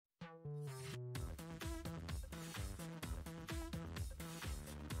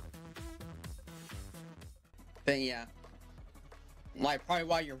But yeah, like probably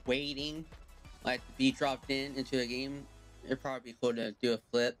while you're waiting, like to be dropped into a game, it'd probably be cool to do a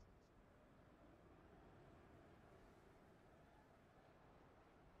flip.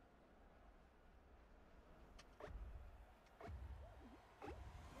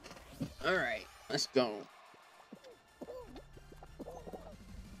 All right, let's go.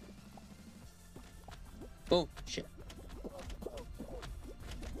 Oh shit.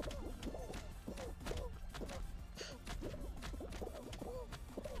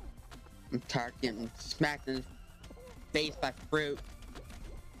 I'm tired of getting smacked in the face by fruit.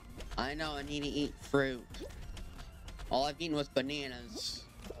 I know I need to eat fruit. All I've eaten was bananas.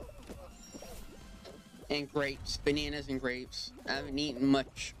 And grapes. Bananas and grapes. I haven't eaten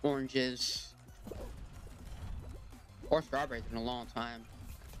much oranges. Or strawberries in a long time.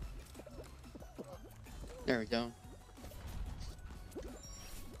 There we go.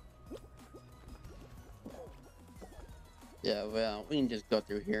 Yeah, well, we can just go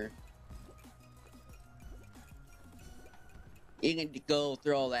through here. You can go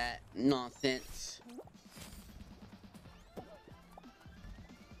through all that nonsense.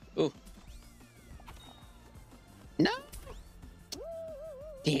 Ooh. No!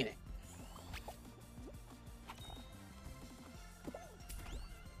 Damn it.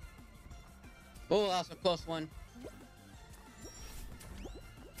 Oh, that was a close one.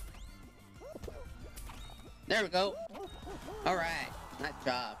 There we go. Alright, nice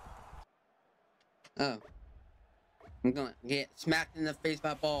job. Oh. I'm gonna get smacked in the face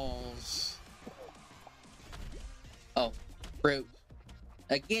by balls. Oh, fruit.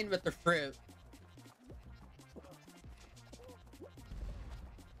 Again with the fruit.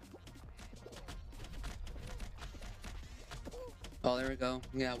 Oh, there we go.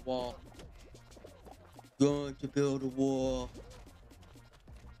 We got a wall. Going to build a wall.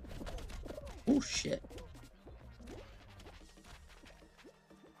 Oh, shit.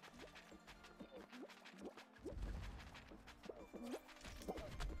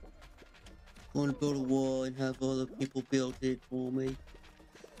 Going to build a wall and have other people build it for me.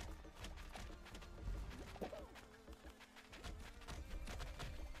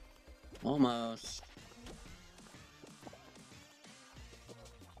 Almost.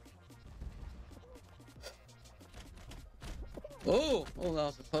 Oh, that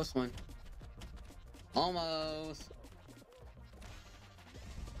was a close one. Almost.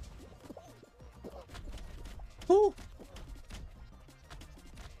 Woo.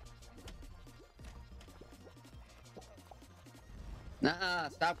 Nuh-uh,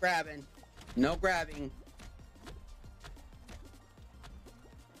 stop grabbing. No grabbing.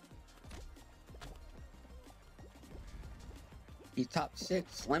 He's top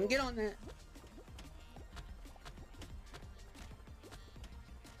 6. Let him get on that.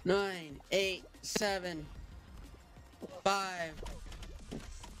 9, 8, 7, 5.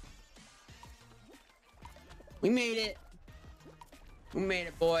 We made it. We made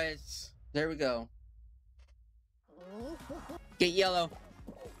it, boys. There we go. Get yellow.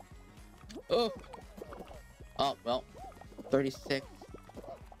 Oh. Oh, well. 36.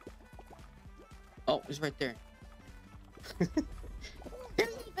 Oh, it's right there.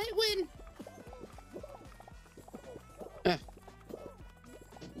 I win.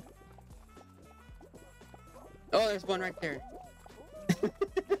 Oh, there's one right there.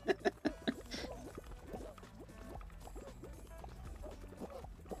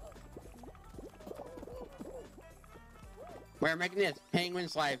 We're making this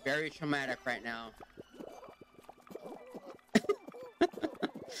penguin's life very traumatic right now.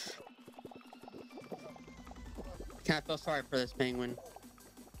 Can't feel sorry for this penguin.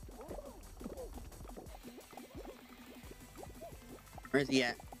 Where's he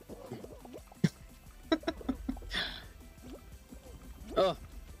at? Oh.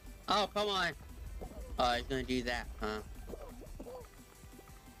 Oh, come on. Oh, he's gonna do that, huh?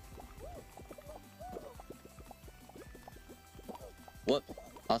 Whoops.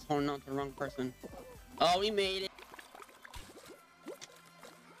 I was holding on to the wrong person. Oh, we made it.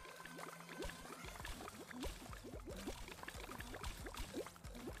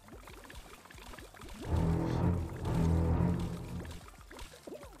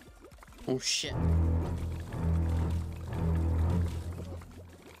 Oh, shit.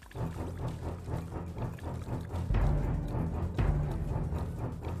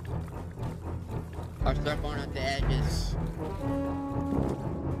 I'll start going at the edges.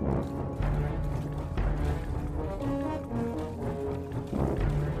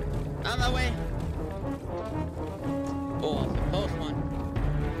 Out of my way. Oh, it's a close one.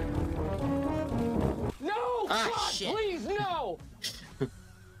 No! Ah, God, shit. please, no!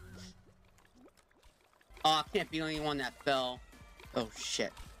 Oh, I can't be the only one that fell. Oh,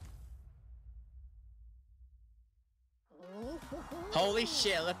 shit. Holy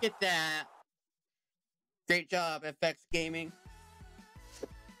shit, look at that. Great job, FX Gaming.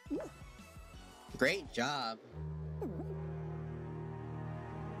 Great job.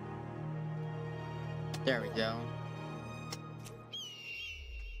 There we go.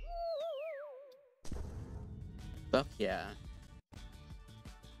 Fuck yeah.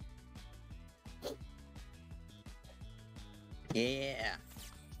 Yeah.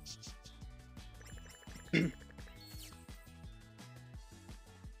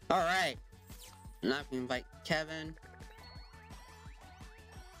 Alright. Now I can invite Kevin.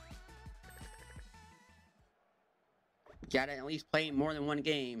 Gotta at least play more than one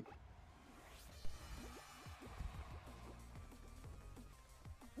game.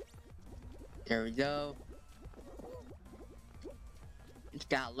 There we go. Just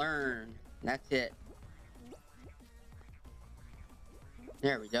gotta learn. That's it.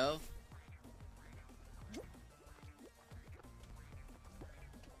 There we go.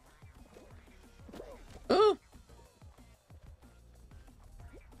 Ooh!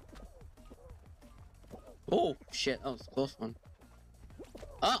 Oh, shit. That was a close one.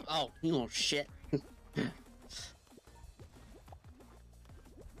 Oh, you little shit.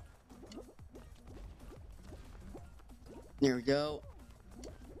 There we go.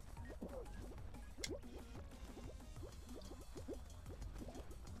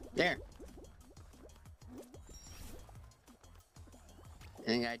 There.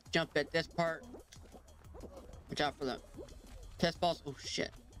 And I jump at this part. Watch out for the test balls. Oh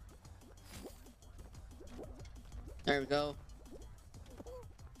shit. There we go.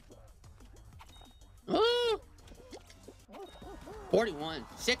 Ooh! 41.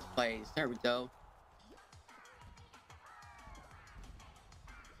 6 plays. There we go.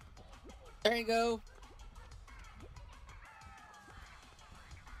 There you go.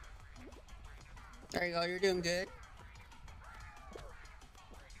 There you go. You're doing good.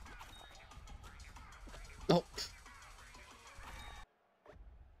 Oh.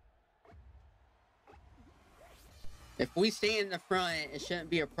 If we stay in the front, it shouldn't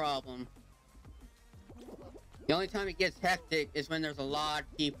be a problem. The only time it gets hectic is when there's a lot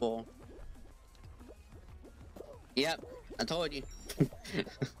of people. Yep, I told you.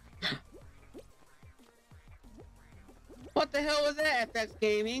 What the hell was that, FX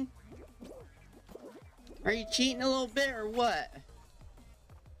Gaming? Are you cheating a little bit or what?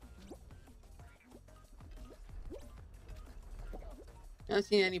 I haven't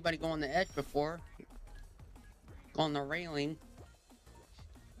seen anybody go on the edge before. Go on the railing.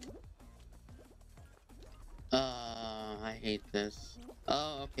 I hate this.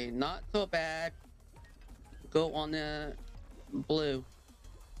 Oh, okay, not so bad. Go on the blue.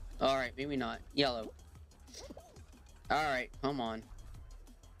 Alright, maybe not. Yellow. Alright, come on.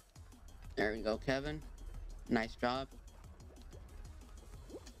 There we go, Kevin. Nice job.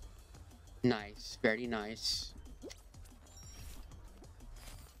 Nice, very nice.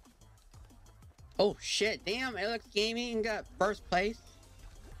 Oh shit, damn, Alex Gaming got first place.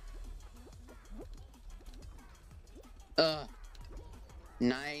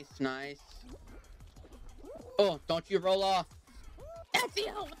 Nice, nice. Oh, don't you roll off.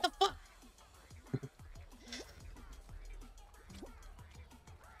 SEO, what the fuck?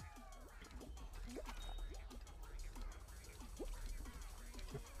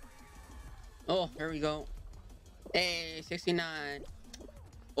 Oh, here we go. Hey, 69.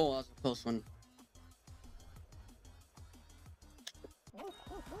 Oh, that was a close one.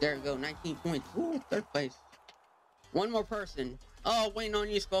 There we go, 19 points. Ooh, third place. One more person. Oh, waiting on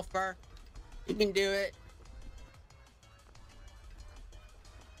you, Skullfire. You can do it.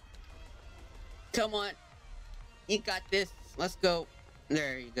 Come on. You got this. Let's go.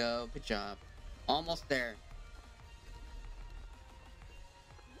 There you go. Good job. Almost there.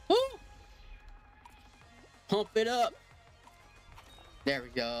 Woo! Pump it up. There we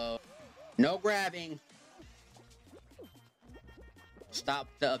go. No grabbing. Stop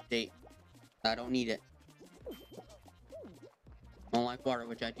the update. I don't need it. I don't like water,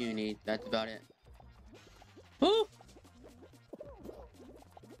 which I do need. That's about it. Woo!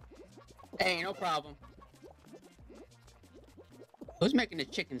 Hey, no problem. Who's making the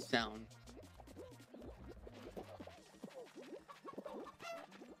chicken sound?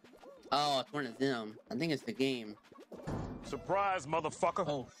 Oh, it's one of them. I think it's the game. Surprise, motherfucker.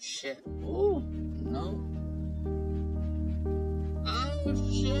 Oh, shit. Ooh, no. Oh,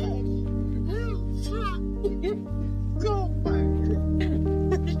 shit. Oh, fuck. Go back.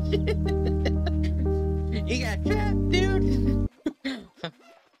 You got trapped, dude.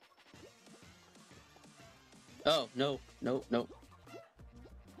 no, no, no.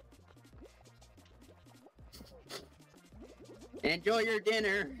 Enjoy your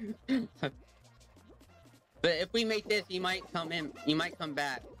dinner. But if we make this, he might come in. He might come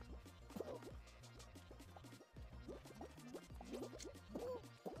back.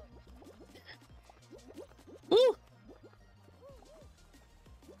 Woo!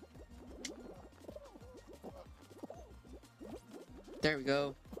 There we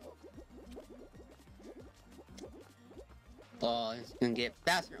go. Oh, it's gonna get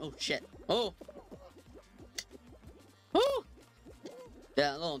faster. Oh shit. Oh! Oh!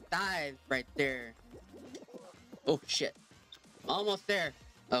 That little dive right there. Oh shit. Almost there.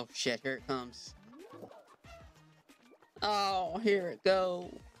 Oh shit, here it comes. Oh, here it goes.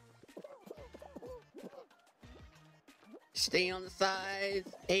 Stay on the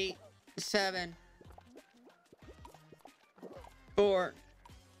sides. 8, 7, 4.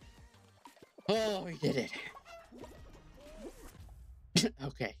 Oh, we did it.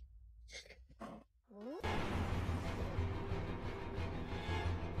 Okay.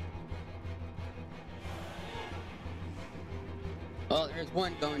 Oh, there's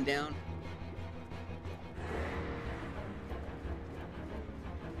one going down.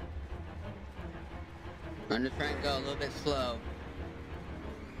 I'm just trying to go a little bit slow.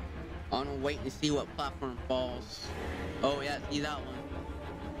 I'm gonna wait and see what platform falls. Oh yeah, see that one.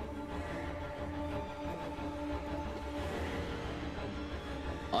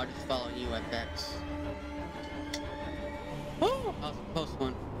 I'll just follow you, FX. Oh, that was a close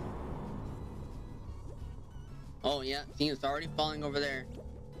one. Oh yeah, see, it's already falling over there.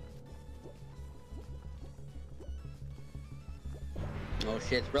 Oh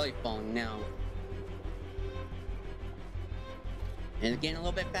shit, it's really falling now. And it's getting a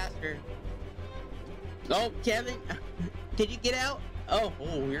little bit faster. Oh, Kevin! Did you get out? Oh,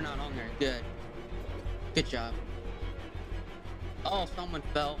 you're not on there. Good. Good job. Oh, someone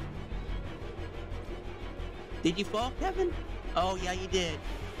fell. Did you fall, Kevin? Oh, yeah, you did.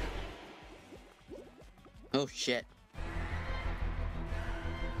 Oh, shit.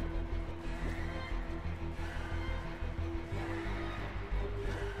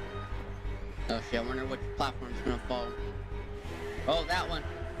 Oh, shit, I wonder which platform's gonna fall. Oh, that one.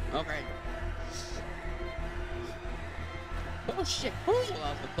 Okay. Oh, shit. Oh, that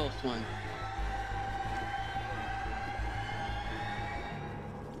was a close one.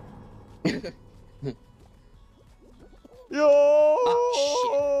 Yo!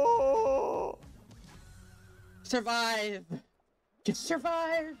 Oh, shit. Survive! Just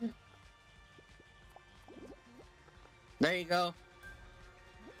survive! There you go.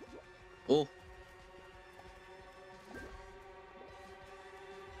 Oh.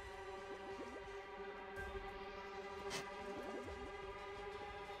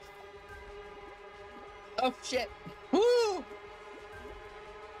 Oh shit! Woo!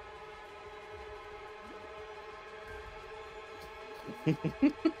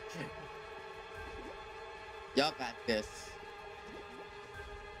 Y'all got this.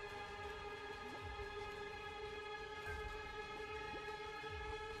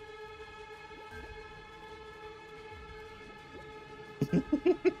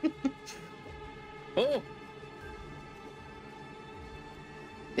 Oh!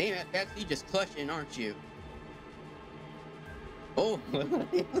 Damn it, Bex, you just clutching, aren't you? Oh!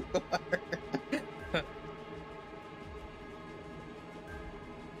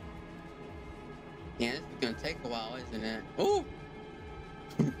 Yeah, this is gonna take a while, isn't it? Oh!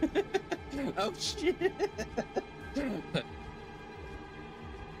 Oh shit!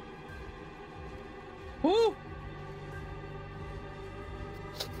 Woo!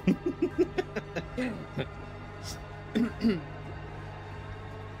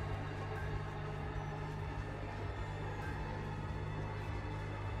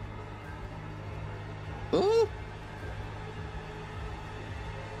 Ooh!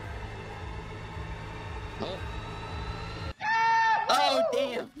 Oh! Oh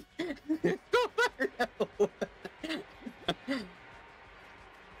damn!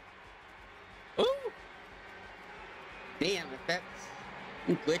 Ooh! Damn, if that's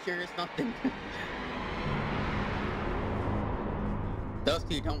a glitcher or something. Those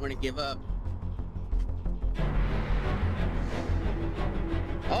two don't want to give up.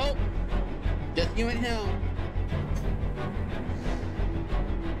 Oh! Just you and him.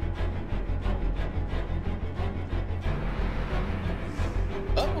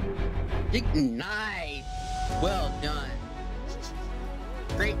 Oh! Nice! Well done.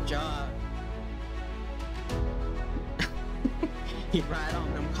 Great job. You ride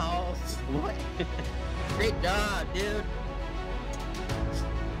on them calls? What? Great job, dude.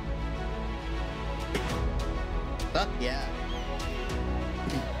 Fuck yeah.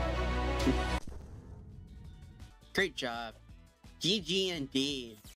 Great job. GG indeed.